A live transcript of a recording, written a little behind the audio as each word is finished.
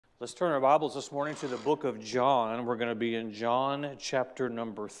Let's turn our Bibles this morning to the book of John. We're going to be in John chapter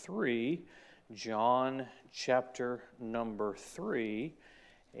number 3. John chapter number 3.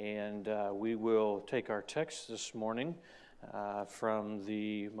 And we will take our text this morning from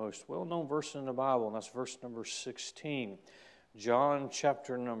the most well-known verse in the Bible, and that's verse number 16. John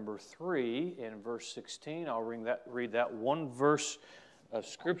chapter number 3 and verse 16. I'll read that one verse of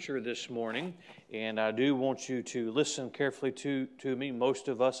Scripture this morning, and I do want you to listen carefully to me. Most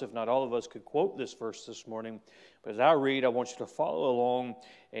of us, if not all of us, could quote this verse this morning, but as I read, I want you to follow along,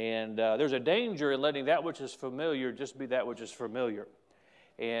 and there's a danger in letting that which is familiar just be that which is familiar.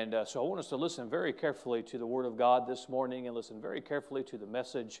 And so I want us to listen very carefully to the Word of God this morning and listen very carefully to the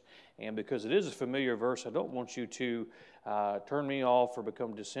message. And because it is a familiar verse, I don't want you to turn me off or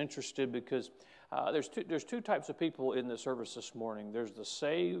become disinterested, because there's two types of people in the service this morning. There's the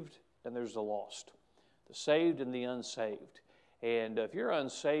saved and there's the lost. The saved and the unsaved. And if you're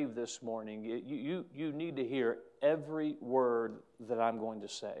unsaved this morning, you need to hear every word that I'm going to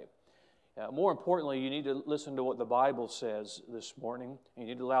say. More importantly, you need to listen to what the Bible says this morning. You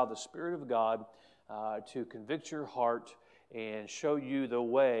need to allow the Spirit of God to convict your heart and show you the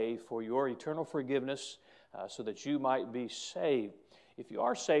way for your eternal forgiveness so that you might be saved. If you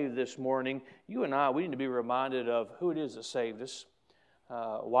are saved this morning, you and I, we need to be reminded of who it is that saved us,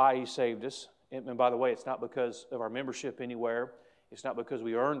 why He saved us. And by the way, it's not because of our membership anywhere. It's not because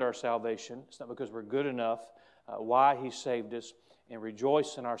we earned our salvation. It's not because we're good enough. Why He saved us, and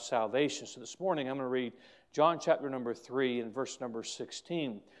rejoice in our salvation. So this morning I'm going to read John chapter number 3 and verse number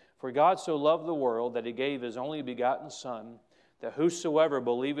 16. For God so loved the world that He gave His only begotten Son, that whosoever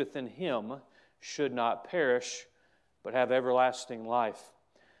believeth in Him should not perish, but have everlasting life.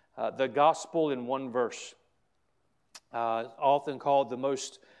 The gospel in one verse, often called the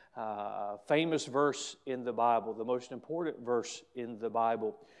most famous verse in the Bible, the most important verse in the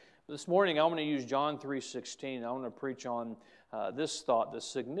Bible. This morning I want to use John 3:16. I want to preach on this thought, the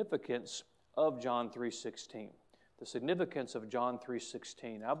significance of John 3:16. The significance of John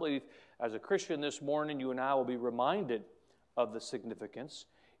 3:16. I believe as a Christian this morning, you and I will be reminded of the significance.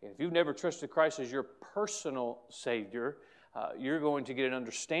 And if you've never trusted Christ as your personal Savior, you're going to get an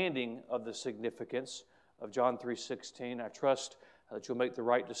understanding of the significance of John 3:16. I trust that you'll make the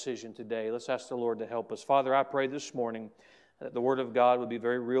right decision today. Let's ask the Lord to help us. Father, I pray this morning that the Word of God would be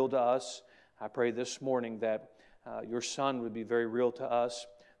very real to us. I pray this morning that your Son would be very real to us.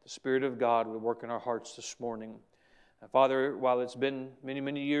 The Spirit of God would work in our hearts this morning. Father, while it's been many,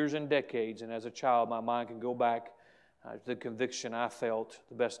 many years and decades, and as a child my mind can go back to the conviction I felt,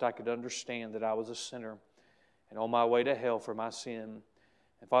 the best I could understand, that I was a sinner and on my way to hell for my sin.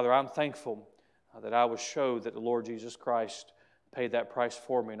 And Father, I'm thankful that I was showed that the Lord Jesus Christ paid that price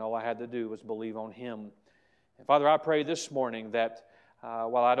for me, and all I had to do was believe on Him. And Father, I pray this morning that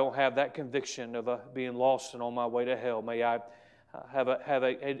while I don't have that conviction of being lost and on my way to hell, may I have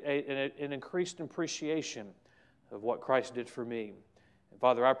an increased appreciation of what Christ did for me. And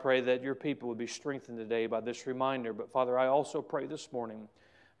Father, I pray that your people would be strengthened today by this reminder. But Father, I also pray this morning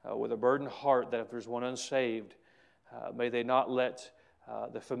with a burdened heart that if there's one unsaved, may they not let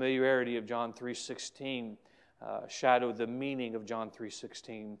the familiarity of John 3:16 shadow the meaning of John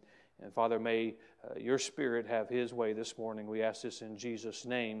 3:16. And Father, may your Spirit have His way this morning. We ask this in Jesus'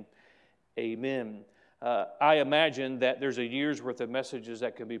 name. Amen. I imagine that there's a year's worth of messages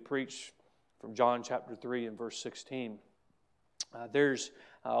that can be preached from John chapter 3 and verse 16. There's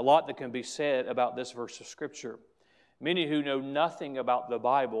a lot that can be said about this verse of Scripture. Many who know nothing about the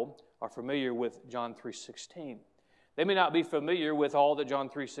Bible are familiar with John 3:16. They may not be familiar with all that John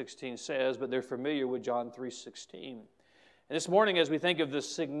 3:16 says, but they're familiar with John 3:16. And this morning, as we think of the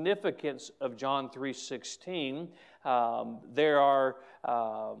significance of John 3:16,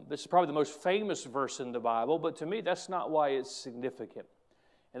 this is probably the most famous verse in the Bible, but to me, that's not why it's significant.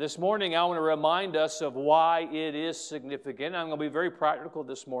 And this morning, I want to remind us of why it is significant. I'm going to be very practical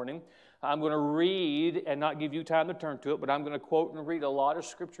this morning. I'm going to read and not give you time to turn to it, but I'm going to quote and read a lot of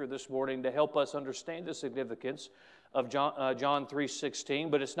Scripture this morning to help us understand the significance of John 3:16.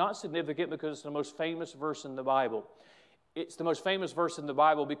 But it's not significant because it's the most famous verse in the Bible. It's the most famous verse in the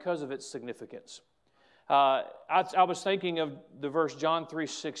Bible because of its significance. I was thinking of the verse John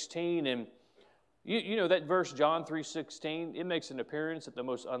 3:16, and you know that verse John 3:16, it makes an appearance at the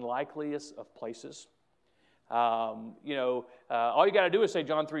most unlikeliest of places. All you got to do is say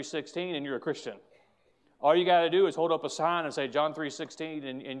John 3:16 and you're a Christian. All you got to do is hold up a sign and say John 3:16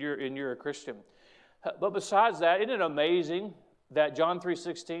 and you're a Christian. But besides that, isn't it amazing that John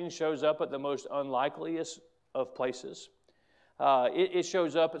 3:16 shows up at the most unlikeliest of places? It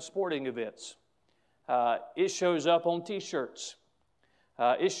shows up at sporting events. It shows up on T-shirts.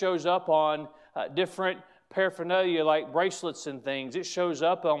 It shows up on different paraphernalia like bracelets and things. It shows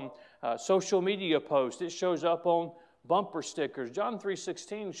up on social media posts. It shows up on bumper stickers. John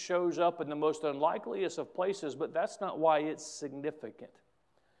 3:16 shows up in the most unlikeliest of places, but that's not why it's significant.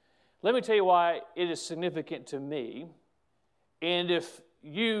 Let me tell you why it is significant to me. And if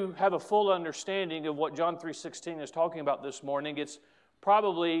you have a full understanding of what John 3:16 is talking about this morning, it's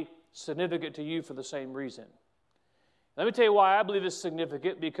probably significant to you for the same reason. Let me tell you why I believe it's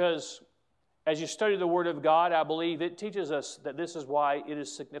significant, because as you study the Word of God, I believe it teaches us that this is why it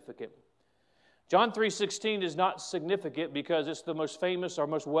is significant. John 3:16 is not significant because it's the most famous or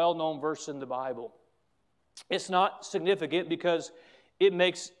most well-known verse in the Bible. It's not significant because it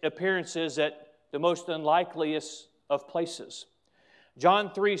makes appearances at the most unlikeliest of places.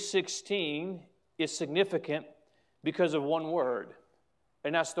 John 3:16 is significant because of one word,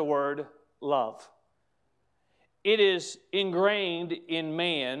 and that's the word love. It is ingrained in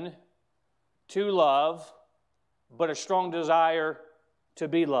man to love, but a strong desire to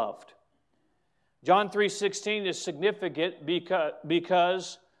be loved. John 3:16 is significant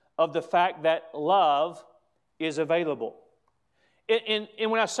because of the fact that love is available.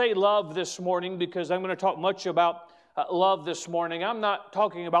 And when I say love this morning, because I'm going to talk much about love this morning, I'm not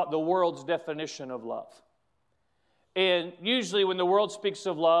talking about the world's definition of love. And usually when the world speaks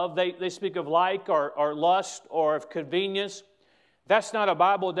of love, they speak of like or lust or of convenience. That's not a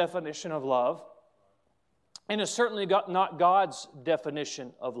Bible definition of love. And it's certainly not God's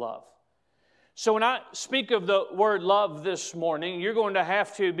definition of love. So when I speak of the word love this morning, you're going to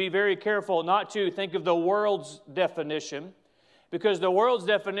have to be very careful not to think of the world's definition, because the world's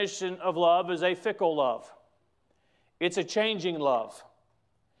definition of love is a fickle love. It's a changing love.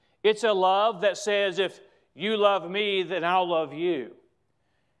 It's a love that says, if you love me, then I'll love you.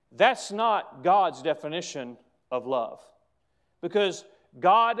 That's not God's definition of love, because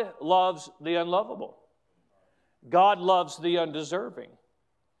God loves the unlovable. God loves the undeserving.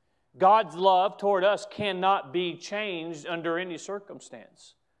 God's love toward us cannot be changed under any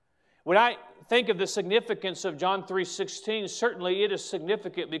circumstance. When I think of the significance of John 3:16, certainly it is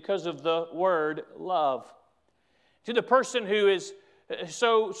significant because of the word love. To the person who is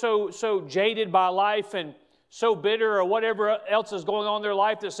so jaded by life and so bitter or whatever else is going on in their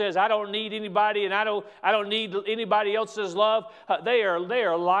life that says, I don't need anybody and I don't need anybody else's love, they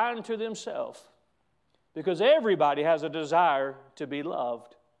are lying to themselves, because everybody has a desire to be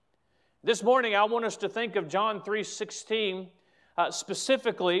loved. This morning, I want us to think of John 3:16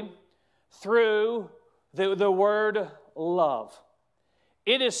 specifically through the word love.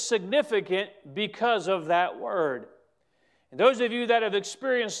 It is significant because of that word. And those of you that have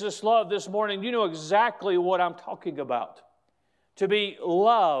experienced this love this morning, you know exactly what I'm talking about. To be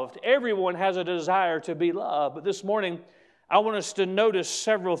loved. Everyone has a desire to be loved. But this morning, I want us to notice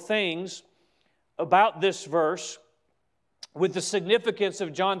several things about this verse with the significance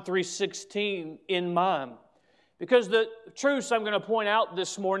of John 3:16 in mind. Because the truths I'm going to point out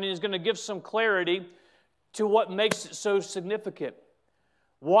this morning is going to give some clarity to what makes it so significant.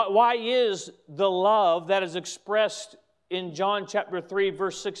 Why is the love that is expressed in John chapter 3,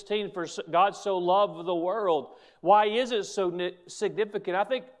 verse 16, for God so loved the world, why is it so significant? I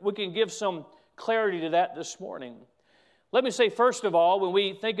think we can give some clarity to that this morning. Let me say, first of all, when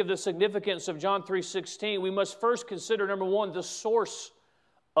we think of the significance of John 3:16, we must first consider, number one, the source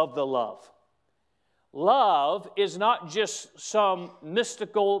of the love. Love is not just some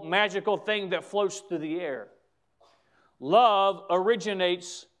mystical, magical thing that floats through the air. Love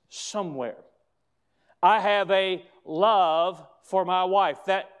originates somewhere. I have a love for my wife.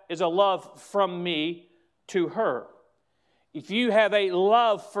 That is a love from me to her. If you have a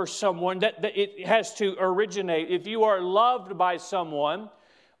love for someone, that it has to originate. If you are loved by someone,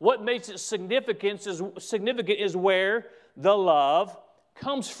 what makes it significant is where the love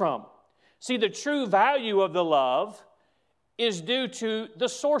comes from. See, the true value of the love is due to the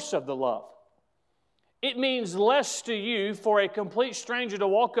source of the love. It means less to you for a complete stranger to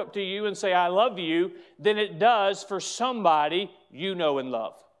walk up to you and say, I love you, than it does for somebody you know and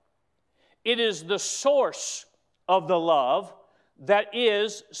love. It is the source of the love that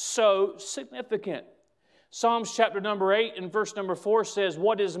is so significant. Psalms chapter number 8 and verse number 4 says,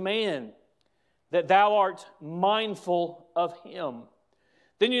 what is man that thou art mindful of him?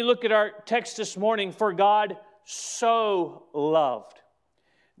 Then you look at our text this morning, for God so loved.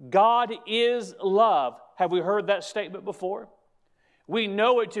 God is love. Have we heard that statement before? We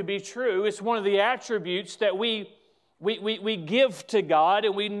know it to be true. It's one of the attributes that we give to God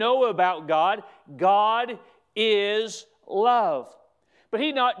and we know about God. God is love. But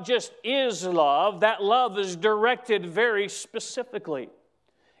He not just is love, that love is directed very specifically.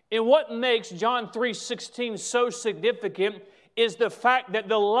 And what makes John 3:16 so significant is the fact that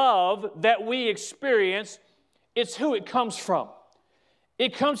the love that we experience, it's who it comes from.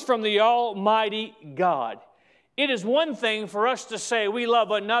 It comes from the Almighty God. It is one thing for us to say we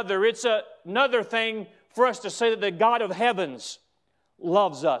love another. It's another thing for us to say that the God of heavens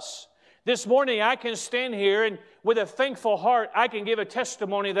loves us. This morning I can stand here and with a thankful heart I can give a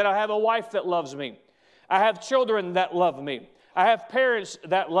testimony that I have a wife that loves me. I have children that love me. I have parents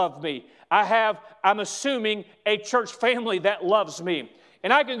that love me. I'm assuming, a church family that loves me.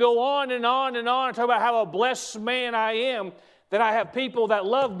 And I can go on and on and on and talk about how a blessed man I am, that I have people that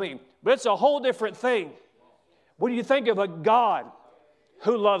love me. But it's a whole different thing when you think of a God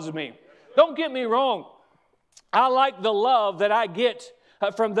who loves me. Don't get me wrong. I like the love that I get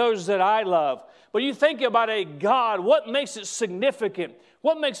from those that I love. But you think about a God, what makes it significant?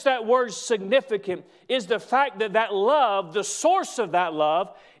 What makes that word significant is the fact that that love, the source of that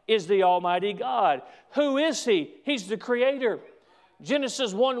love, is the Almighty God. Who is He? He's the Creator.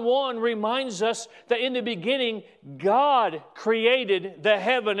 Genesis 1:1 reminds us that in the beginning, God created the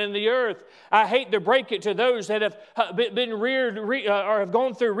heaven and the earth. I hate to break it to those that have been reared or have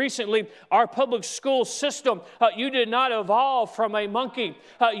gone through recently our public school system. You did not evolve from a monkey.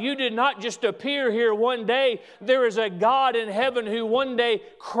 You did not just appear here one day. There is a God in heaven who one day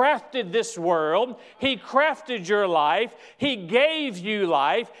crafted this world. He crafted your life. He gave you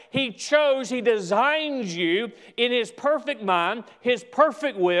life. He chose, He designed you in His perfect mind, His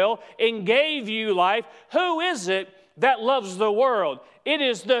perfect will, and gave you life. Who is it that loves the world? It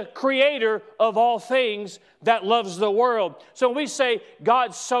is the Creator of all things that loves the world. So when we say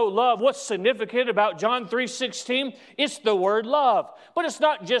God so loved, what's significant about John 3:16? It's the word love. But it's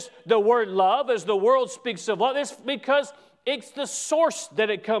not just the word love as the world speaks of love. It's because it's the source that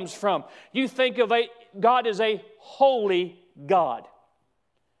it comes from. You think of God as a holy God.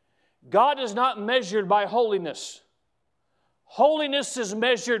 God is not measured by holiness. Holiness is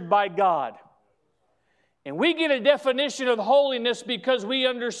measured by God. And we get a definition of holiness because we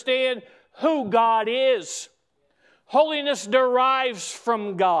understand who God is. Holiness derives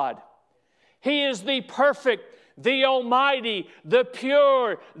from God. He is the perfect, the almighty, the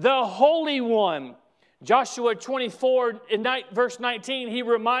pure, the holy one. Joshua 24, verse 19, he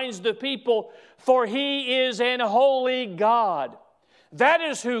reminds the people, for He is an holy God. That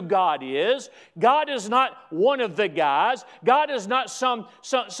is who God is. God is not one of the guys. God is not some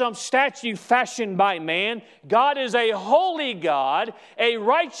statue fashioned by man. God is a holy God, a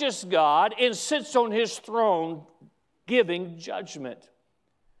righteous God, and sits on His throne giving judgment.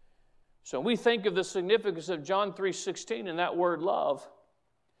 So when we think of the significance of John 3:16 and that word love,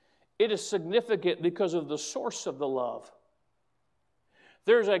 it is significant because of the source of the love.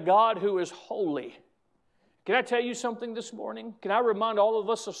 There's a God who is holy. Can I tell you something this morning? Can I remind all of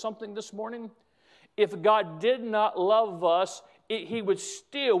us of something this morning? If God did not love us, we would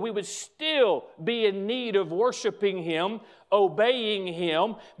still be in need of worshiping Him, obeying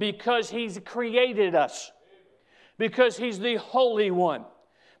Him, because He's created us, because He's the Holy One.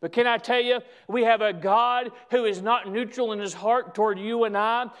 But can I tell you, we have a God who is not neutral in His heart toward you and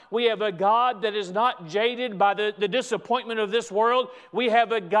I. We have a God that is not jaded by the disappointment of this world. We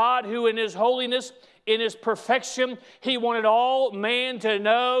have a God who in His holiness, in His perfection, He wanted all man to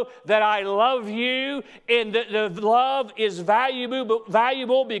know that I love you, and that the love is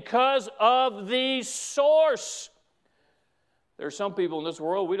valuable because of the source. There are some people in this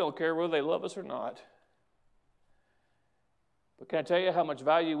world, we don't care whether they love us or not. But can I tell you how much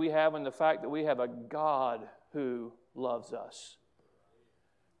value we have in the fact that we have a God who loves us?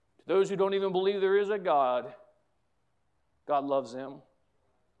 To those who don't even believe there is a God, God loves them.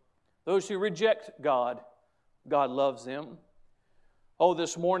 Those who reject God, God loves them. Oh,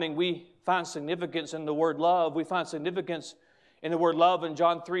 this morning we find significance in the word love. We find significance in the word love in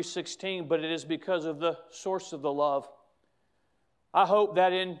John 3:16, but it is because of the source of the love. I hope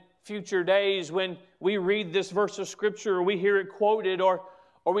that in future days when we read this verse of Scripture or we hear it quoted or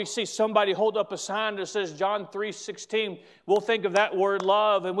we see somebody hold up a sign that says John 3:16, we'll think of that word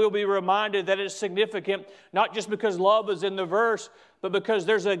love and we'll be reminded that it's significant, not just because love is in the verse, but because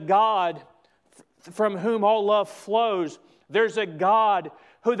there's a God from whom all love flows. There's a God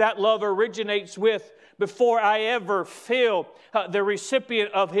who that love originates with. Before I ever feel the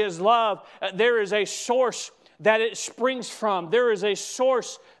recipient of His love, there is a source that it springs from. There is a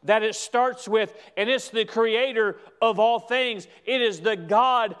source that it starts with, and it's the Creator of all things. It is the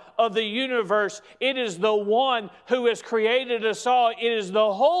God of the universe. It is the one who has created us all. It is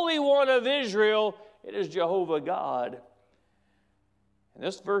the Holy One of Israel. It is Jehovah God. And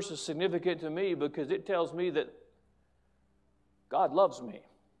this verse is significant to me because it tells me that God loves me.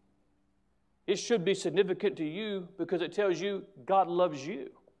 It should be significant to you because it tells you God loves you.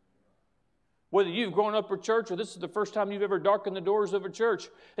 Whether you've grown up in church or this is the first time you've ever darkened the doors of a church,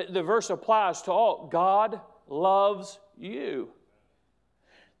 the verse applies to all. God loves you.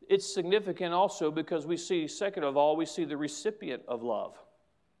 It's significant also because we see, second of all, we see the recipient of love.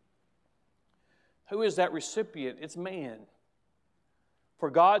 Who is that recipient? It's man. For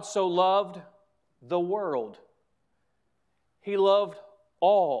God so loved the world. He loved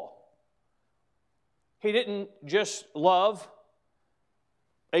all. He didn't just love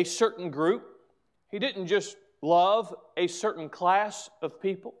a certain group. He didn't just love a certain class of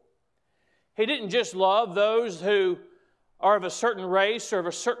people. He didn't just love those who are of a certain race or of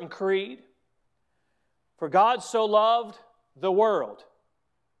a certain creed. For God so loved the world.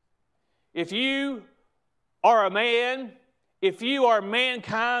 If you are a man, if you are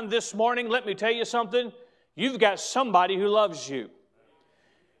mankind this morning, let me tell you something. You've got somebody who loves you.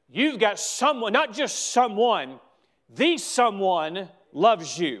 You've got someone, not just someone, the someone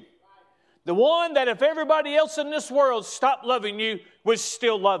loves you. The one that if everybody else in this world stopped loving you, would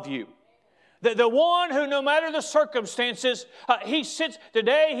still love you. The one who, no matter the circumstances, he sits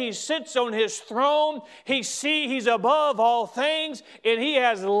on his throne. He's above all things, and he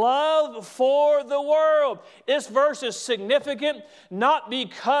has love for the world. This verse is significant not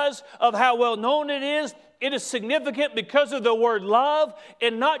because of how well known it is. It is significant because of the word love,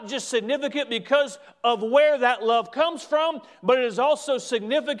 and not just significant because of where that love comes from, but it is also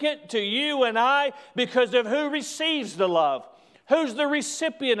significant to you and I because of who receives the love. Who's the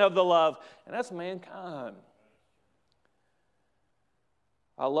recipient of the love? And that's mankind.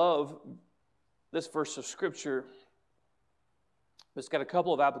 I love this verse of Scripture. It's got a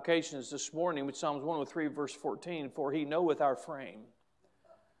couple of applications this morning with Psalms 103, verse 14. For he knoweth our frame.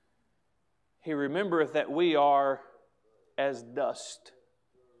 He remembereth that we are as dust.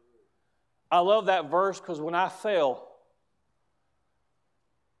 I love that verse because when I fail,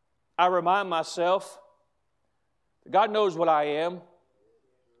 I remind myself God knows what I am.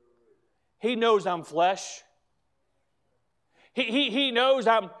 He knows I'm flesh. He knows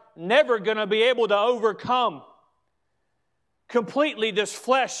I'm never going to be able to overcome completely this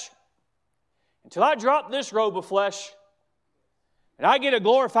flesh until I drop this robe of flesh and I get a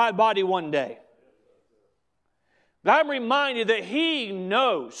glorified body one day. But I'm reminded that He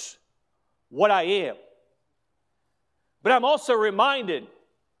knows what I am. But I'm also reminded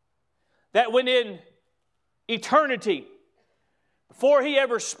that when in eternity, before He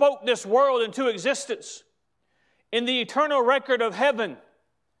ever spoke this world into existence, in the eternal record of heaven,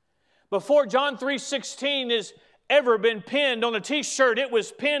 before John 3:16 has ever been pinned on a t-shirt, it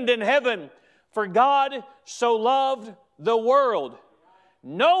was pinned in heaven. For God so loved the world,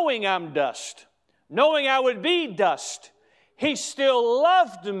 knowing I'm dust, knowing I would be dust, He still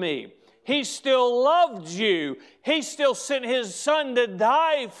loved me. He still loved you. He still sent His Son to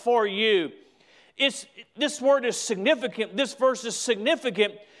die for you. This word is significant. This verse is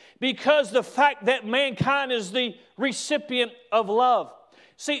significant because the fact that mankind is the recipient of love.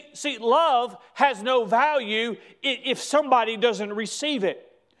 See, love has no value if somebody doesn't receive it.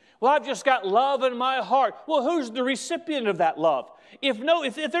 Well, I've just got love in my heart. Well, who's the recipient of that love?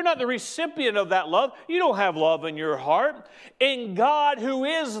 If they're not the recipient of that love, you don't have love in your heart. And God, who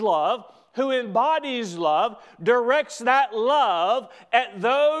is love, who embodies love, directs that love at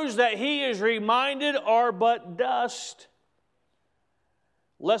those that He is reminded are but dust.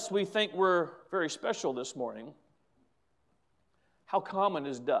 Lest we think we're very special this morning, how common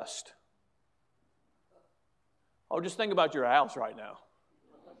is dust? Oh, just think about your house right now.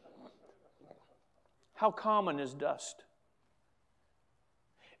 How common is dust?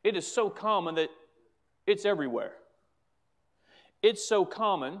 It is so common that it's everywhere. It's so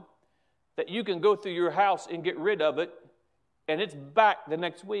common that you can go through your house and get rid of it, and it's back the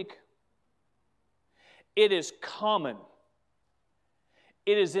next week. It is common.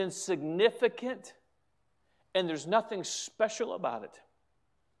 It is insignificant, and there's nothing special about it.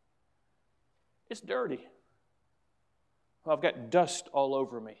 It's dirty. Well, I've got dust all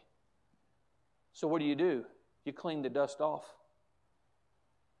over me. So what do? You clean the dust off.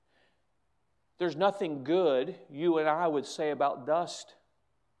 There's nothing good you and I would say about dust.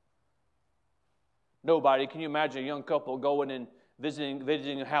 Nobody. Can you imagine a young couple going and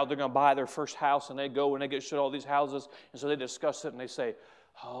visiting how they're going to buy their first house, and they go and they get showed all these houses, and so they discuss it and they say,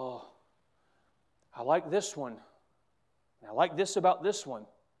 oh, I like this one. And I like this about this one.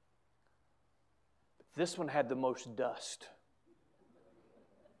 But this one had the most dust.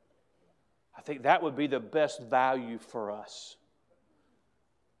 I think that would be the best value for us.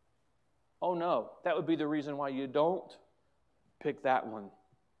 Oh no, that would be the reason why you don't pick that one.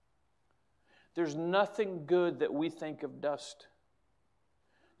 There's nothing good that we think of dust.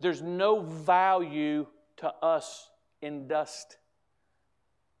 There's no value to us in dust.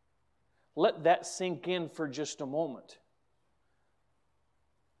 Let that sink in for just a moment.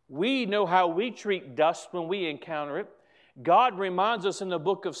 We know how we treat dust when we encounter it. God reminds us in the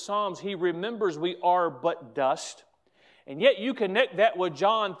book of Psalms, He remembers we are but dust. And yet you connect that with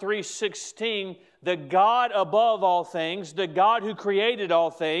John 3:16, the God above all things, the God who created all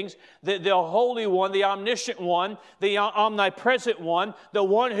things, the Holy One, the Omniscient One, the Omnipresent One, the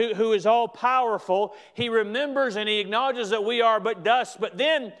One who is all-powerful. He remembers and He acknowledges that we are but dust. But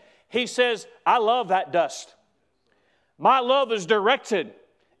then He says, I love that dust. My love is directed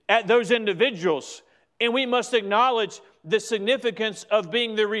at those individuals. And we must acknowledge the significance of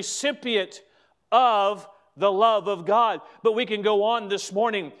being the recipient of the love of God. But we can go on this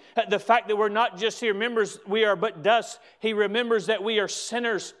morning. The fact that we're not just He remembers we are but dust. He remembers that we are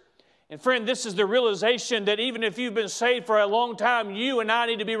sinners. And friend, this is the realization that even if you've been saved for a long time, you and I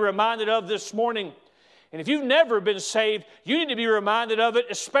need to be reminded of this morning. And if you've never been saved, you need to be reminded of it,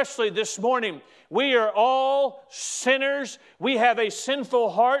 especially this morning. We are all sinners. We have a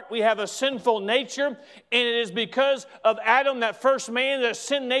sinful heart. We have a sinful nature. And it is because of Adam, that first man, that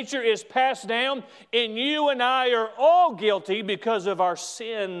sin nature is passed down. And you and I are all guilty because of our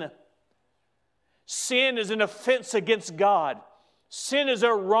sin. Sin is an offense against God. Sin is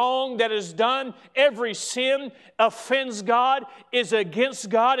a wrong that is done. Every sin offends God, is against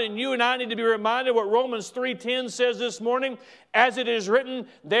God, and you and I need to be reminded what Romans 3:10 says this morning. As it is written,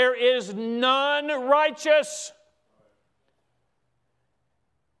 there is none righteous.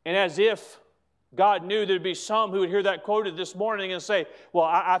 And as if God knew there'd be some who would hear that quoted this morning and say, well,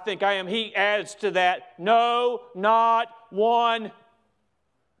 I think I am. He adds to that, no, not one.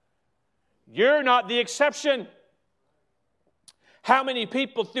 You're not the exception. How many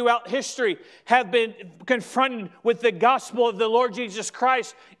people throughout history have been confronted with the gospel of the Lord Jesus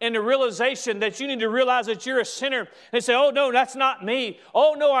Christ and the realization that you need to realize that you're a sinner. They say, oh, no, that's not me.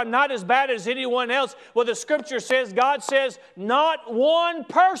 Oh, no, I'm not as bad as anyone else. Well, the Scripture says, God says, not one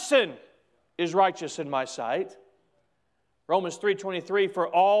person is righteous in my sight. Romans 3:23, for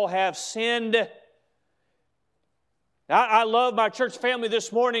all have sinned. I love my church family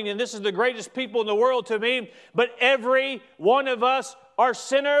this morning, and this is the greatest people in the world to me, but every one of us are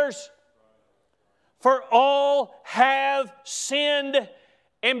sinners. For all have sinned,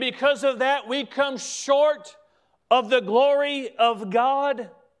 and because of that, we come short of the glory of God.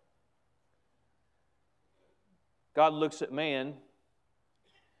 God looks at man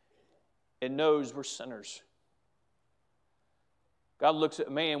and knows we're sinners. God looks at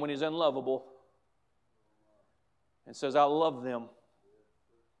man when he's unlovable and says, I love them.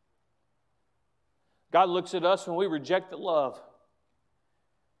 God looks at us when we reject the love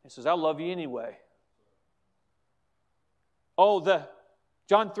and says, I love you anyway. Oh, the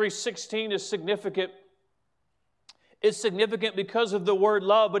John 3:16 is significant. It's significant because of the word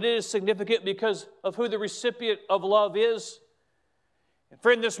love, but it is significant because of who the recipient of love is. And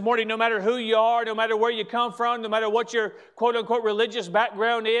friend, this morning, no matter who you are, no matter where you come from, no matter what your quote-unquote religious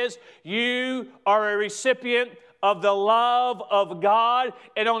background is, you are a recipient of the love of God.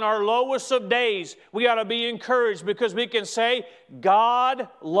 And on our lowest of days, we ought to be encouraged because we can say, God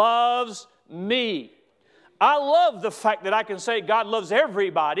loves me. I love the fact that I can say God loves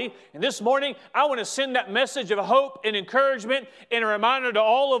everybody. And this morning, I want to send that message of hope and encouragement and a reminder to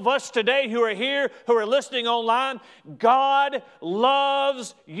all of us today who are here, who are listening online. God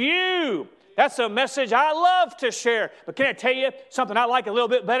loves you. That's a message I love to share. But can I tell you something I like a little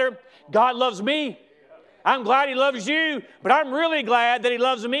bit better? God loves me. I'm glad He loves you, but I'm really glad that He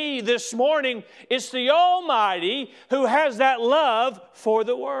loves me this morning. It's the Almighty who has that love for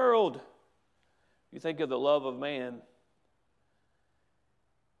the world. You think of the love of man.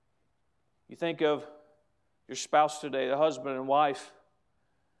 You think of your spouse today, the husband and wife,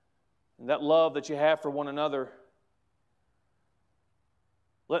 and that love that you have for one another.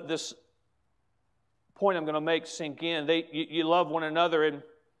 Let this point I'm going to make sink in. You love one another, and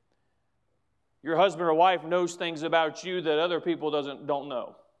your husband or wife knows things about you that other people don't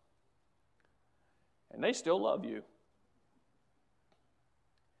know. And they still love you.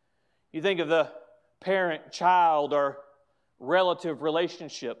 You think of the parent-child or relative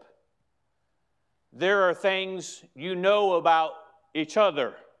relationship. There are things you know about each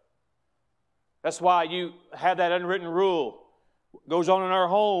other. That's why you have that unwritten rule. What goes on in our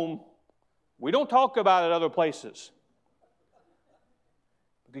home, we don't talk about it other places.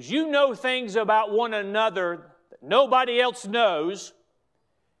 Because you know things about one another that nobody else knows,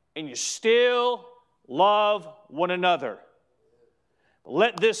 and you still love one another.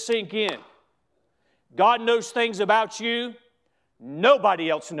 Let this sink in. God knows things about you nobody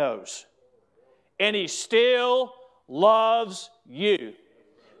else knows. And He still loves you.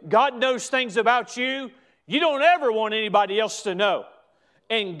 God knows things about you you don't ever want anybody else to know.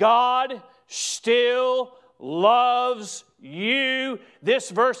 And God still loves you. This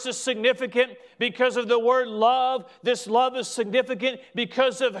verse is significant because of the word love. This love is significant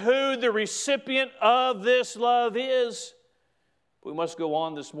because of who the recipient of this love is. We must go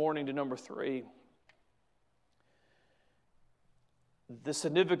on this morning to number 3. The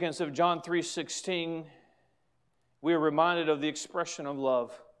significance of John 3:16, we are reminded of the expression of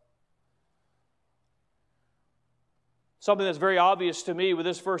love. Something that's very obvious to me with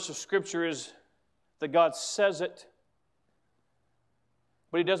this verse of Scripture is that God says it,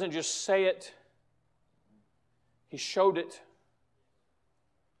 but He doesn't just say it, He showed it.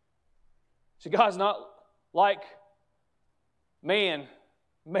 See, God's not like man.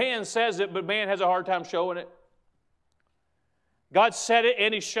 Man says it, but man has a hard time showing it. God said it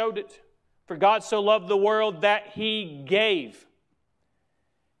and He showed it. For God so loved the world that He gave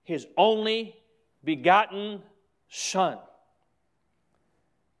His only begotten Son.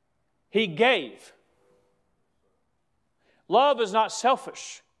 He gave. Love is not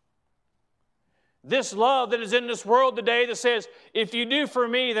selfish. This love that is in this world today that says, if you do for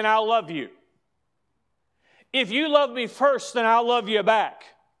me, then I'll love you. If you love me first, then I'll love you back.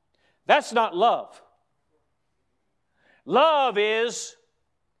 That's not love. Love is,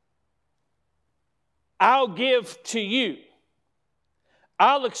 I'll give to you.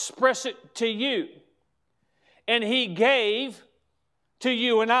 I'll express it to you. And He gave to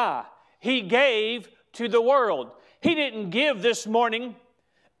you and I. He gave to the world. He didn't give this morning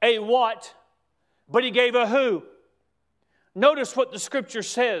a what, but He gave a who. Notice what the Scripture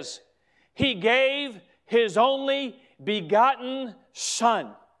says. He gave His only begotten Son.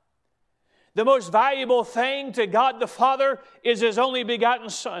 The most valuable thing to God the Father is His only begotten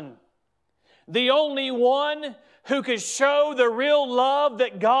Son. The only one who could show the real love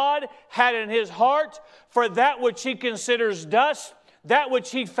that God had in His heart for that which He considers dust, that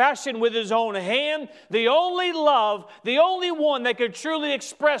which He fashioned with His own hand. The only love, the only one that could truly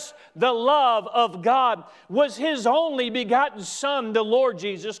express the love of God was His only begotten Son, the Lord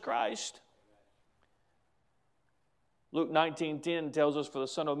Jesus Christ. Luke 19:10 tells us, for the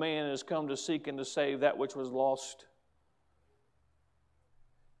Son of Man has come to seek and to save that which was lost.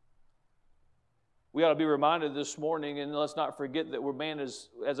 We ought to be reminded this morning, and let's not forget that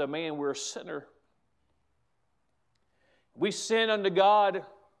as a man, we're a sinner. We sin unto God.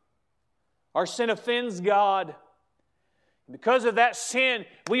 Our sin offends God. Because of that sin,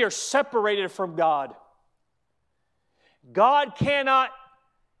 we are separated from God. God cannot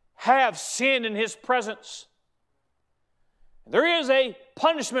have sin in His presence. There is a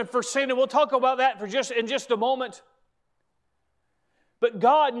punishment for sin, and we'll talk about that in just a moment. But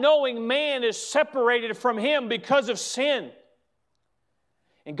God, knowing man is separated from Him because of sin,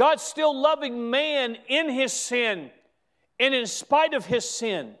 and God still loving man in his sin, and in spite of his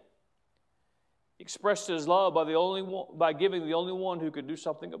sin, expressed His love by giving the only one who could do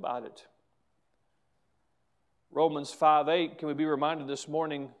something about it. Romans 5:8, can we be reminded this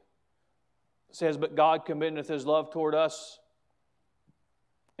morning, says, but God commendeth His love toward us,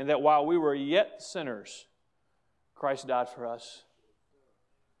 and that while we were yet sinners, Christ died for us.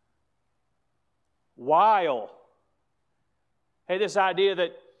 While. Hey, this idea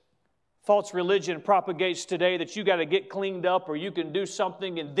that false religion propagates today, that you got to get cleaned up or you can do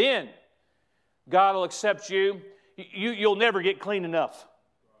something and then God will accept you. You'll never get clean enough.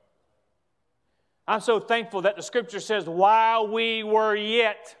 I'm so thankful that the Scripture says, while we were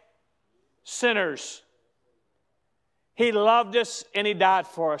yet sinners, He loved us and He died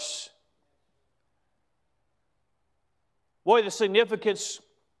for us. Boy, the significance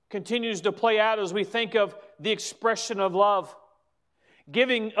continues to play out as we think of the expression of love.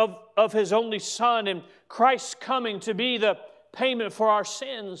 Giving of His only Son and Christ coming to be the payment for our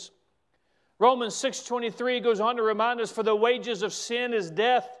sins. Romans 6:23 goes on to remind us, for the wages of sin is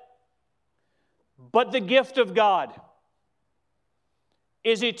death, but the gift of God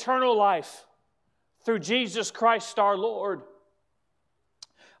is eternal life through Jesus Christ our Lord.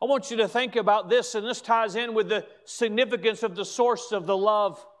 I want you to think about this, and this ties in with the significance of the source of the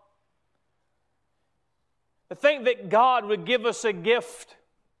love. To think that God would give us a gift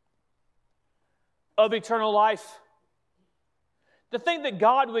of eternal life. To think that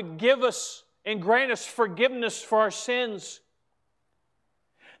God would give us and grant us forgiveness for our sins.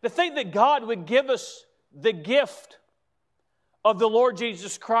 To think that God would give us the gift of the Lord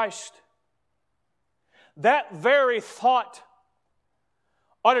Jesus Christ. That very thought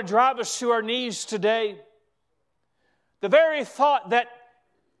ought to drive us to our knees today. The very thought that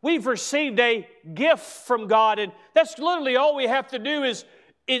we've received a gift from God, and that's literally all we have to do is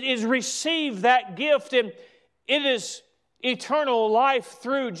receive that gift, and it is eternal life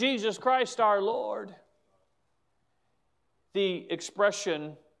through Jesus Christ our Lord. The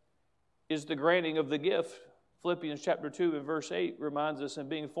expression is the granting of the gift. Philippians chapter 2 and verse 8 reminds us, "And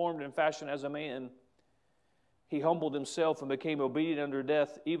being formed in fashion as a man, He humbled Himself and became obedient unto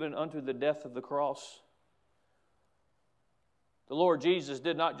death, even unto the death of the cross." The Lord Jesus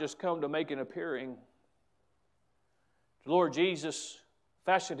did not just come to make an appearing. The Lord Jesus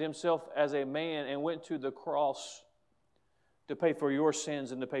fashioned Himself as a man and went to the cross to pay for your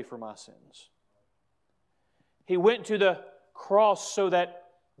sins and to pay for my sins. He went to the cross so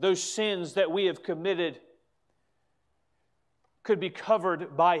that those sins that we have committed could be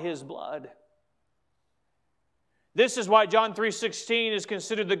covered by His blood. This is why John 3:16 is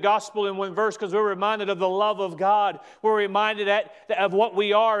considered the gospel in one verse, because we're reminded of the love of God. We're reminded of what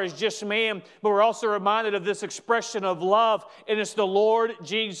we are as just man, but we're also reminded of this expression of love, and it's the Lord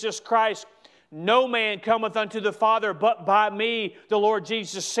Jesus Christ. "No man cometh unto the Father but by me," the Lord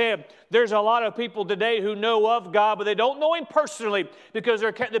Jesus said. There's a lot of people today who know of God, but they don't know Him personally because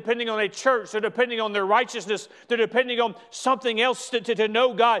they're depending on a church, they're depending on their righteousness, they're depending on something else to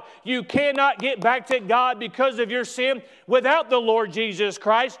know God. You cannot get back to God because of your sin without the Lord Jesus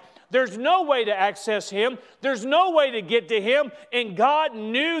Christ. There's no way to access Him. There's no way to get to Him. And God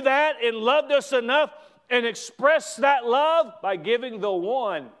knew that and loved us enough and expressed that love by giving the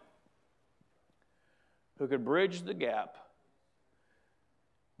one who could bridge the gap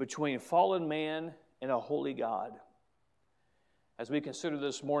between fallen man and a holy God. As we consider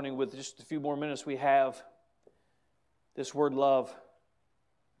this morning, with just a few more minutes we have, this word love.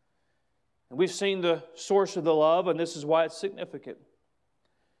 And we've seen the source of the love, and this is why it's significant.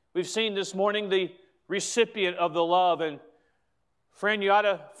 We've seen this morning the recipient of the love, and friend, you ought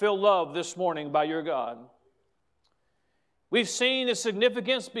to feel loved this morning by your God. We've seen the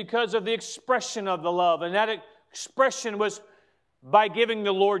significance because of the expression of the love, and that expression was by giving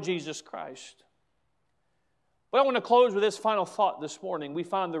the Lord Jesus Christ. But I want to close with this final thought this morning. We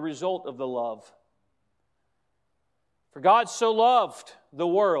find the result of the love. "For God so loved the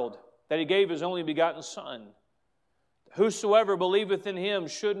world that He gave His only begotten Son. Whosoever believeth in Him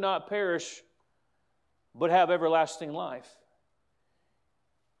should not perish, but have everlasting life."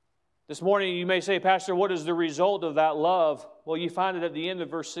 This morning you may say, "Pastor, what is the result of that love?" Well, you find it at the end of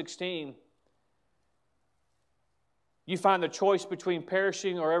verse 16. You find the choice between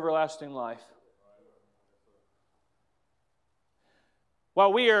perishing or everlasting life.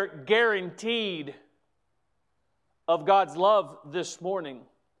 While we are guaranteed of God's love this morning,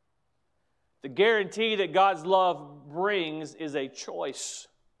 the guarantee that God's love brings is a choice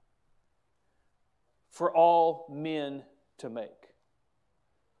for all men to make.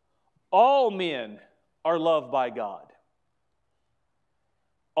 All men are loved by God.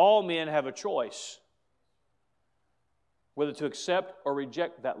 All men have a choice whether to accept or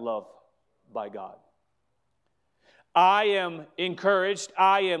reject that love by God. I am encouraged,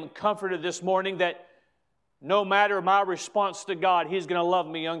 I am comforted this morning that no matter my response to God, He's going to love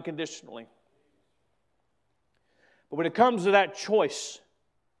me unconditionally. But when it comes to that choice,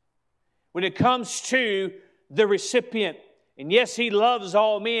 when it comes to the recipient, and yes, He loves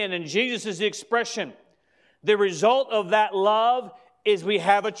all men, and Jesus is the expression, the result of that love is we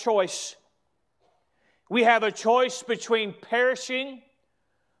have a choice. We have a choice between perishing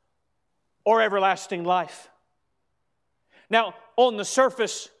or everlasting life. Now, on the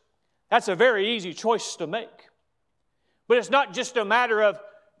surface, that's a very easy choice to make. But it's not just a matter of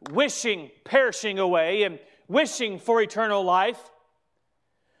wishing perishing away and wishing for eternal life.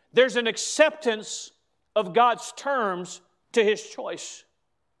 There's an acceptance of God's terms to His choice.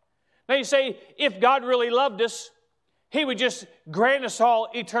 Now you say, if God really loved us, He would just grant us all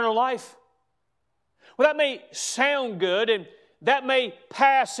eternal life. Well, that may sound good, and that may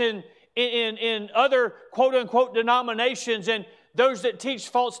pass in other quote-unquote denominations and those that teach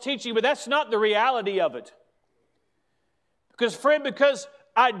false teaching, but that's not the reality of it. Because, friend, because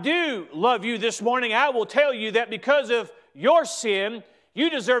I do love you this morning, I will tell you that because of your sin, you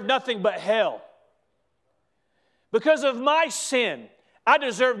deserve nothing but hell. Because of my sin, I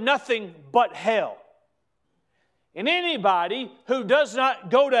deserve nothing but hell. And anybody who does not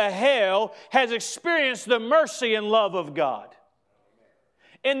go to hell has experienced the mercy and love of God.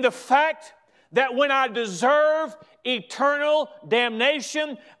 And the fact that when I deserve eternal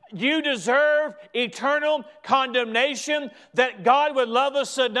damnation, you deserve eternal condemnation, that God would love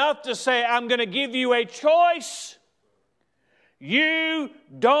us enough to say, I'm going to give you a choice. You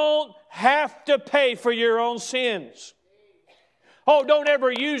don't have to pay for your own sins. Oh, don't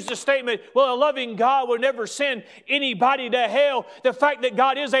ever use the statement, well, a loving God will never send anybody to hell. The fact that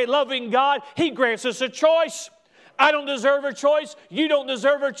God is a loving God, He grants us a choice. I don't deserve a choice. You don't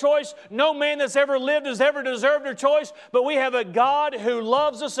deserve a choice. No man that's ever lived has ever deserved a choice. But we have a God who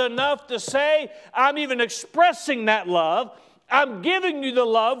loves us enough to say, I'm even expressing that love. I'm giving you the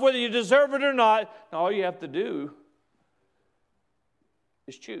love, whether you deserve it or not. And all you have to do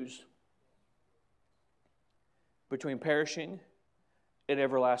is choose between perishing and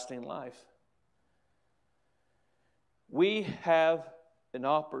everlasting life. We have an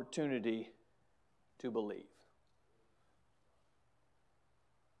opportunity to believe.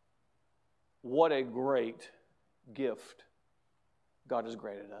 What a great gift God has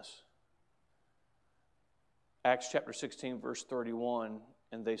granted us. Acts chapter 16, verse 31,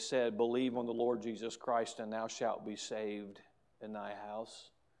 and they said, believe on the Lord Jesus Christ, and thou shalt be saved in thy house.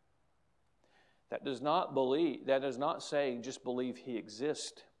 That does not say just believe He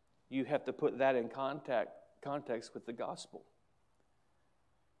exists. You have to put that in context with the gospel.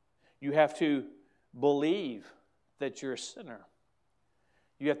 You have to believe that you're a sinner.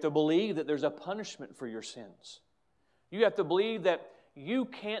 You have to believe that there's a punishment for your sins. You have to believe that you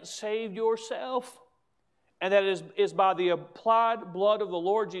can't save yourself, and that it is by the applied blood of the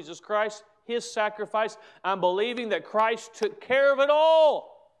Lord Jesus Christ, His sacrifice. I'm believing that Christ took care of it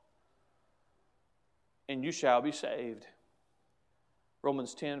all, and you shall be saved.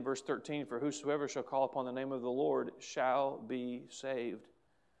 Romans 10, verse 13, for whosoever shall call upon the name of the Lord shall be saved.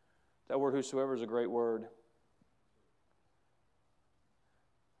 That word whosoever is a great word.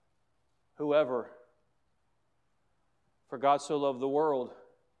 Whoever. For God so loved the world.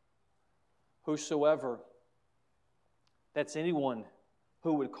 Whosoever. That's anyone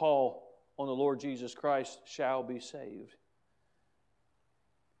who would call on the Lord Jesus Christ shall be saved.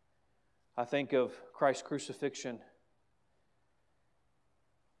 I think of Christ's crucifixion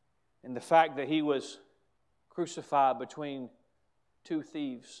and the fact that He was crucified between two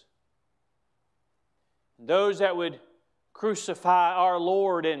thieves. Those that would crucify our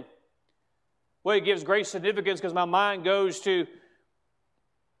Lord, and well, it gives great significance because my mind goes to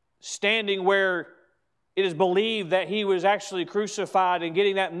standing where it is believed that He was actually crucified, and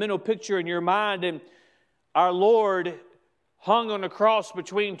getting that mental picture in your mind, and our Lord hung on a cross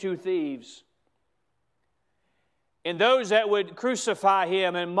between two thieves. And those that would crucify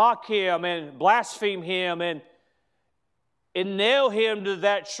Him and mock Him and blaspheme Him and nail Him to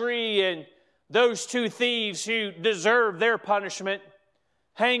that tree, and those two thieves who deserve their punishment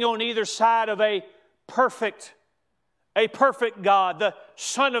hang on either side of a perfect God, the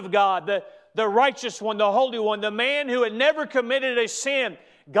Son of God, the righteous one, the Holy One, the man who had never committed a sin,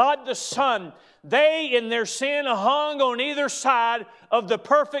 God the Son. They, in their sin, hung on either side of the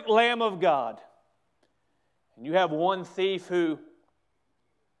perfect Lamb of God. And you have one thief who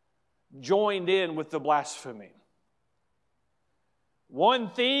joined in with the blasphemy. One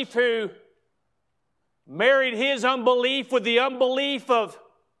thief who married his unbelief with the unbelief of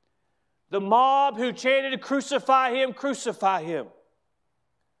the mob who chanted, crucify Him, crucify Him.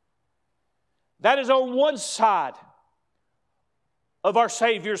 That is on one side of our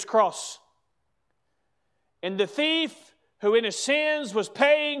Savior's cross. And the thief who in his sins was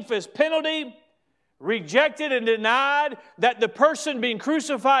paying for his penalty, rejected and denied that the person being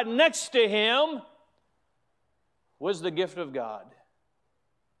crucified next to him was the gift of God.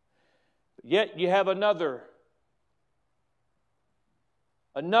 Yet you have another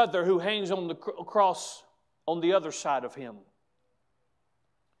who hangs on the cross on the other side of Him,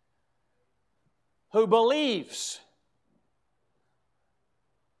 who believes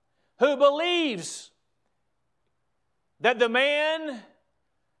that the man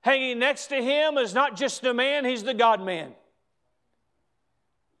hanging next to him is not just a man, he's the God-man.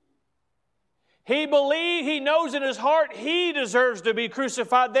 He knows in his heart he deserves to be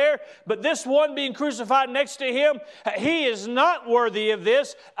crucified there, but this one being crucified next to him, he is not worthy of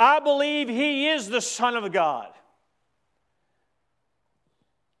this. I believe he is the Son of God.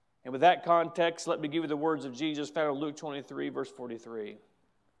 And with that context, let me give you the words of Jesus found in Luke 23, verse 43.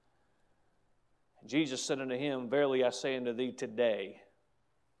 Jesus said unto him, verily I say unto thee, today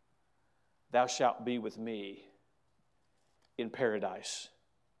thou shalt be with me in paradise.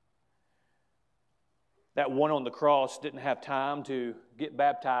 That one on the cross didn't have time to get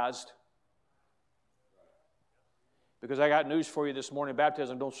baptized. Because I got news for you this morning,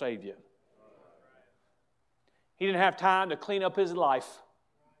 baptism don't save you. He didn't have time to clean up his life.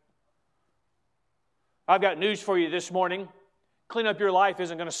 I've got news for you this morning. Clean up your life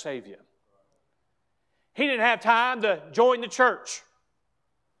isn't going to save you. He didn't have time to join the church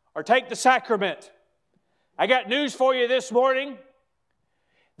or take the sacrament. I got news for you this morning.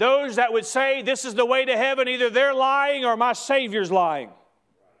 Those that would say this is the way to heaven, either they're lying or my Savior's lying.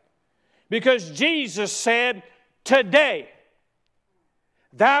 Because Jesus said, today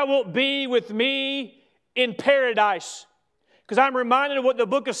thou wilt be with me in paradise. Because I'm reminded of what the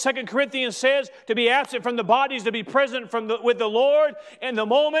book of 2 Corinthians says, to be absent from the bodies, to be present with the Lord. And the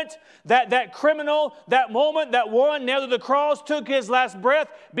moment that criminal, that moment that one nailed to the cross took his last breath,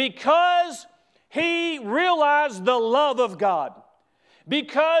 because he realized the love of God.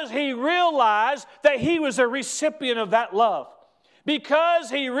 Because he realized that he was a recipient of that love. Because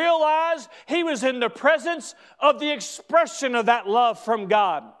he realized he was in the presence of the expression of that love from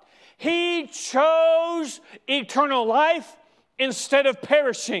God. He chose eternal life instead of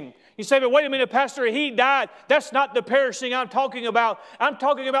perishing. You say, but wait a minute, Pastor, he died. That's not the perishing I'm talking about. I'm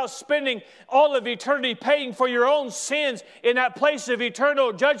talking about spending all of eternity paying for your own sins in that place of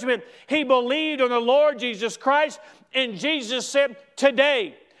eternal judgment. He believed on the Lord Jesus Christ, and Jesus said,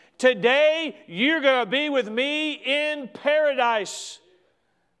 today you're going to be with me in paradise.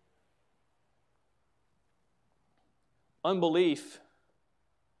 Unbelief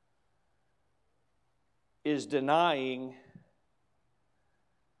is denying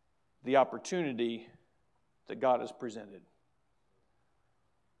the opportunity that God has presented.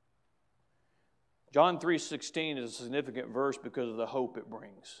 John 3:16 is a significant verse because of the hope it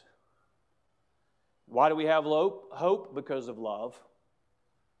brings. Why do we have hope? Because of love.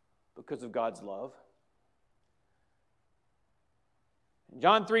 Because of God's love.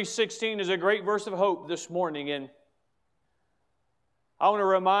 John 3:16 is a great verse of hope this morning, and I want to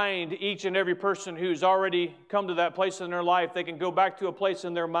remind each and every person who's already come to that place in their life, they can go back to a place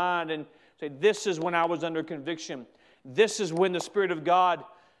in their mind and say, this is when I was under conviction. This is when the Spirit of God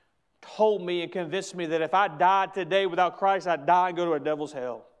told me and convinced me that if I died today without Christ, I'd die and go to a devil's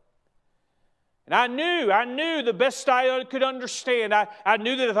hell. And I knew the best I could understand. I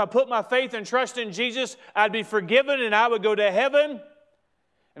knew that if I put my faith and trust in Jesus, I'd be forgiven and I would go to heaven.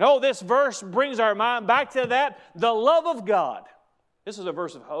 And this verse brings our mind back to that, the love of God. This is a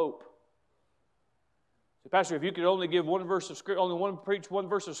verse of hope. So, Pastor, if you could only give one verse of Scripture, preach one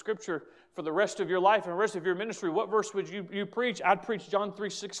verse of Scripture for the rest of your life and the rest of your ministry, what verse would you preach? I'd preach John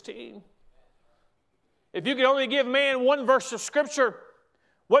 3:16. If you could only give man one verse of Scripture,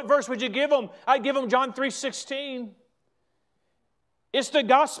 what verse would you give them? I'd give them John 3:16. It's the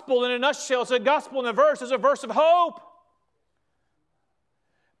gospel in a nutshell. It's a gospel in a verse. It's a verse of hope.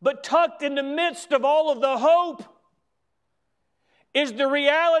 But tucked in the midst of all of the hope is the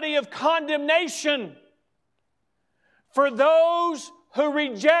reality of condemnation for those who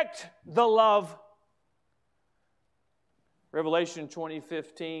reject the love. Revelation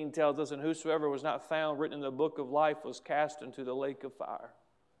 20:15 tells us, and whosoever was not found written in the book of life was cast into the lake of fire.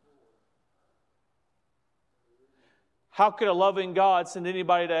 How could a loving God send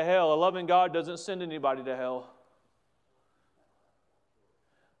anybody to hell? A loving God doesn't send anybody to hell.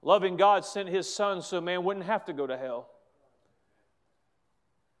 Loving God sent His Son so man wouldn't have to go to hell.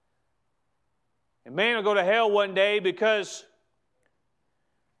 And man will go to hell one day because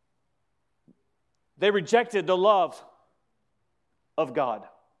they rejected the love of God.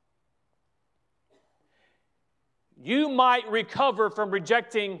 You might recover from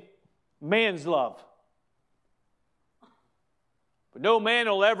rejecting man's love, but no man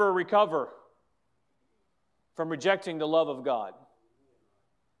will ever recover from rejecting the love of God.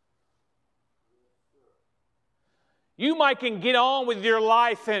 You might can get on with your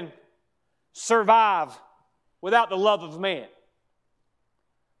life and survive without the love of man.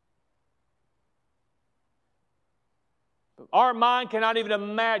 But our mind cannot even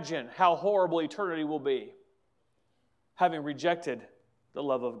imagine how horrible eternity will be, having rejected the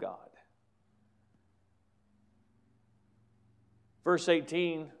love of God. Verse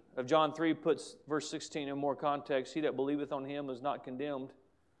 18 of John 3 puts verse 16 in more context. He that believeth on Him is not condemned,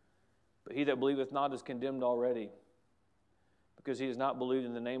 but he that believeth not is condemned already, because he has not believed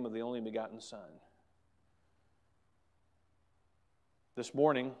in the name of the only begotten Son. This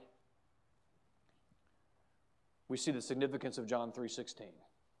morning, we see the significance of John 3:16.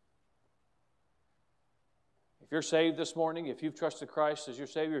 If you're saved this morning, if you've trusted Christ as your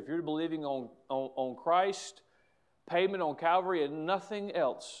Savior, if you're believing on Christ, payment on Calvary and nothing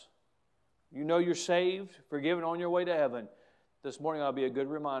else, you know you're saved, forgiven, on your way to heaven. This morning ought to be a good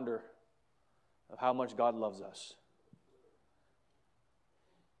reminder of how much God loves us.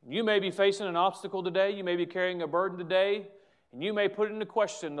 You may be facing an obstacle today. You may be carrying a burden today. And you may put into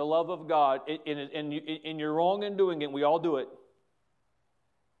question the love of God. And you're wrong in doing it. We all do it.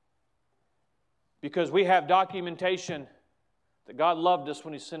 Because we have documentation that God loved us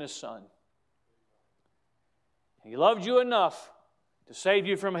when He sent His Son. He loved you enough to save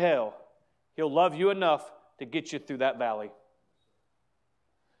you from hell. He'll love you enough to get you through that valley.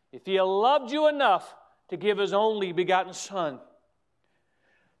 If He loved you enough to give His only begotten Son,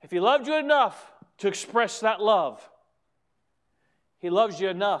 if He loved you enough to express that love, He loves you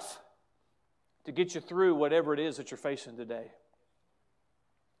enough to get you through whatever it is that you're facing today.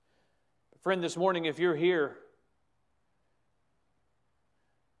 Friend, this morning, if you're here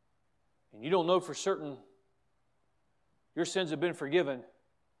and you don't know for certain your sins have been forgiven,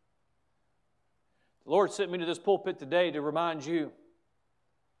 the Lord sent me to this pulpit today to remind you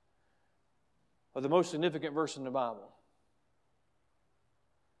of the most significant verse in the Bible.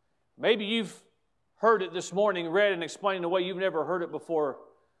 Maybe you've heard it this morning, read and explained in a way you've never heard it before.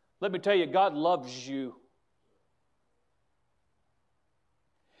 Let me tell you, God loves you.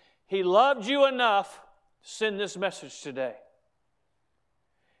 He loved you enough to send this message today.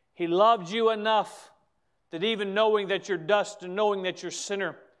 He loved you enough that even knowing that you're dust and knowing that you're a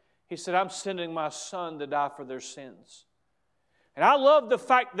sinner, He said, I'm sending my Son to die for their sins. And I love the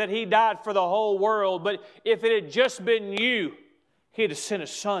fact that He died for the whole world, but if it had just been you, He'd have sent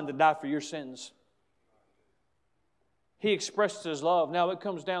His Son to die for your sins. He expressed His love. Now it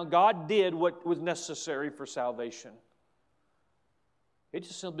comes down, God did what was necessary for salvation. It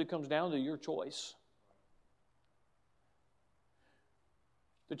just simply comes down to your choice.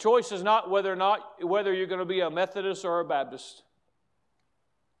 The choice is not whether you're going to be a Methodist or a Baptist.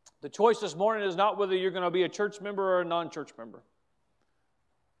 The choice this morning is not whether you're going to be a church member or a non-church member.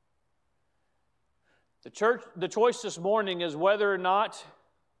 The choice this morning is whether or not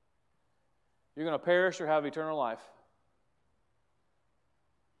you're going to perish or have eternal life.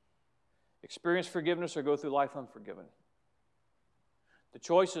 Experience forgiveness or go through life unforgiven. The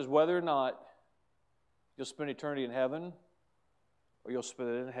choice is whether or not you'll spend eternity in heaven or you'll spend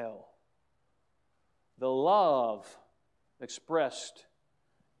it in hell. The love expressed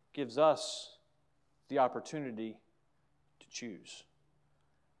gives us the opportunity to choose.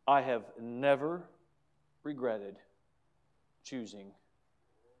 I have never regretted choosing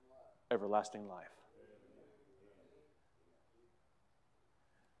everlasting life.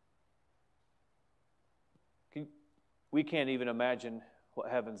 We can't even imagine what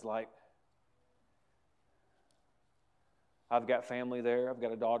heaven's like. I've got family there. I've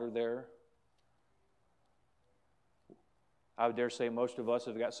got a daughter there. I would dare say most of us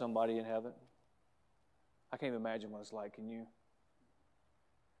have got somebody in heaven. I can't even imagine what it's like. Can you?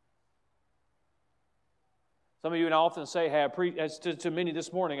 Some of you, and I often say, hey, to many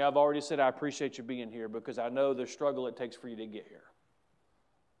this morning, I've already said I appreciate you being here because I know the struggle it takes for you to get here.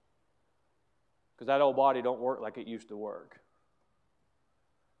 Because that old body don't work like it used to work.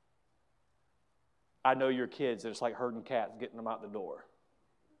 I know your kids, that it's like herding cats, getting them out the door.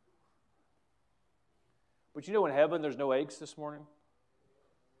 But you know in heaven there's no aches this morning?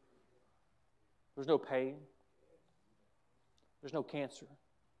 There's no pain. There's no cancer.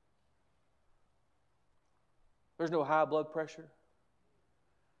 There's no high blood pressure.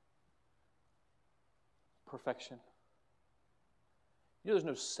 Perfection. You know there's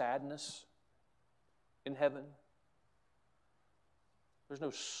no sadness in heaven. There's no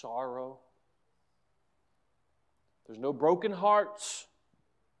sorrow. There's no broken hearts.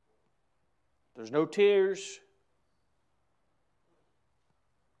 There's no tears.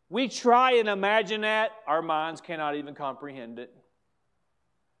 We try and imagine that. Our minds cannot even comprehend it.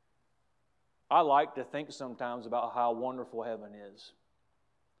 I like to think sometimes about how wonderful heaven is.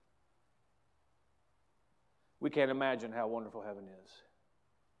 We can't imagine how wonderful heaven is.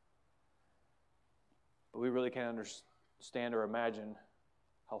 But we really can't understand or imagine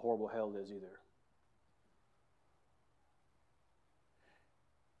how horrible hell is either.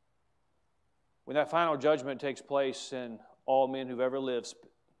 When that final judgment takes place and all men who've ever lived,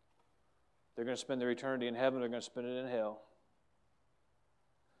 they're going to spend their eternity in heaven, they're going to spend it in hell.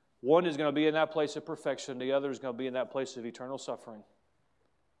 One is going to be in that place of perfection, the other is going to be in that place of eternal suffering.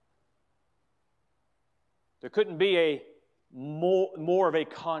 There couldn't be a more of a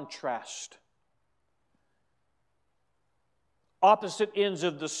contrast. Opposite ends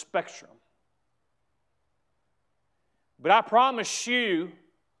of the spectrum. But I promise you,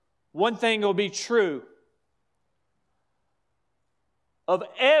 one thing will be true of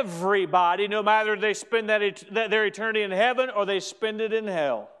everybody, no matter they spend their eternity in heaven or they spend it in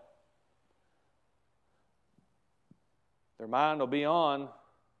hell. Their mind will be on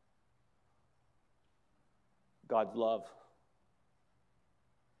God's love.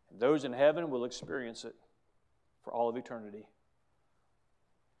 And those in heaven will experience it for all of eternity.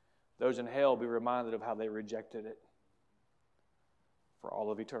 those in hell be reminded of how they rejected it for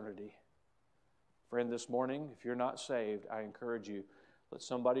all of eternity. Friend, this morning, if you're not saved, I encourage you, let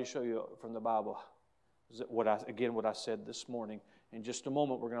somebody show you from the Bible what I said this morning. In just a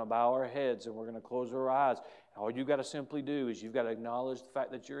moment, we're going to bow our heads and we're going to close our eyes. All you got to simply do is you've got to acknowledge the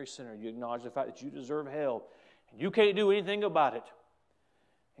fact that you're a sinner. You acknowledge the fact that you deserve hell. And you can't do anything about it.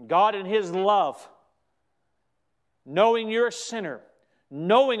 And God in His love, knowing you're a sinner,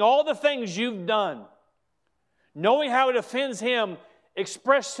 knowing all the things you've done, knowing how it offends Him,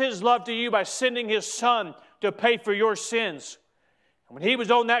 expressed His love to you by sending His Son to pay for your sins. And when He was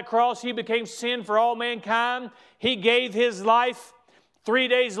on that cross, He became sin for all mankind. He gave His life. 3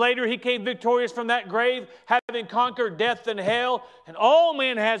 days later, He came victorious from that grave, having conquered death and hell. And all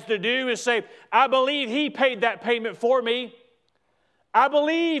man has to do is say, I believe He paid that payment for me. I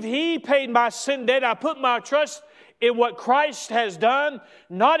believe He paid my sin debt. I put my trust in what Christ has done,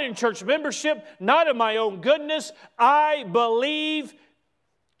 not in church membership, not in my own goodness. I believe,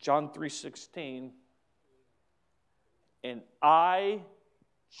 John 3:16, and I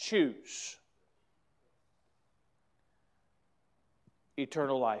choose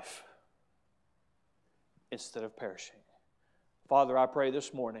eternal life instead of perishing. Father, I pray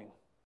this morning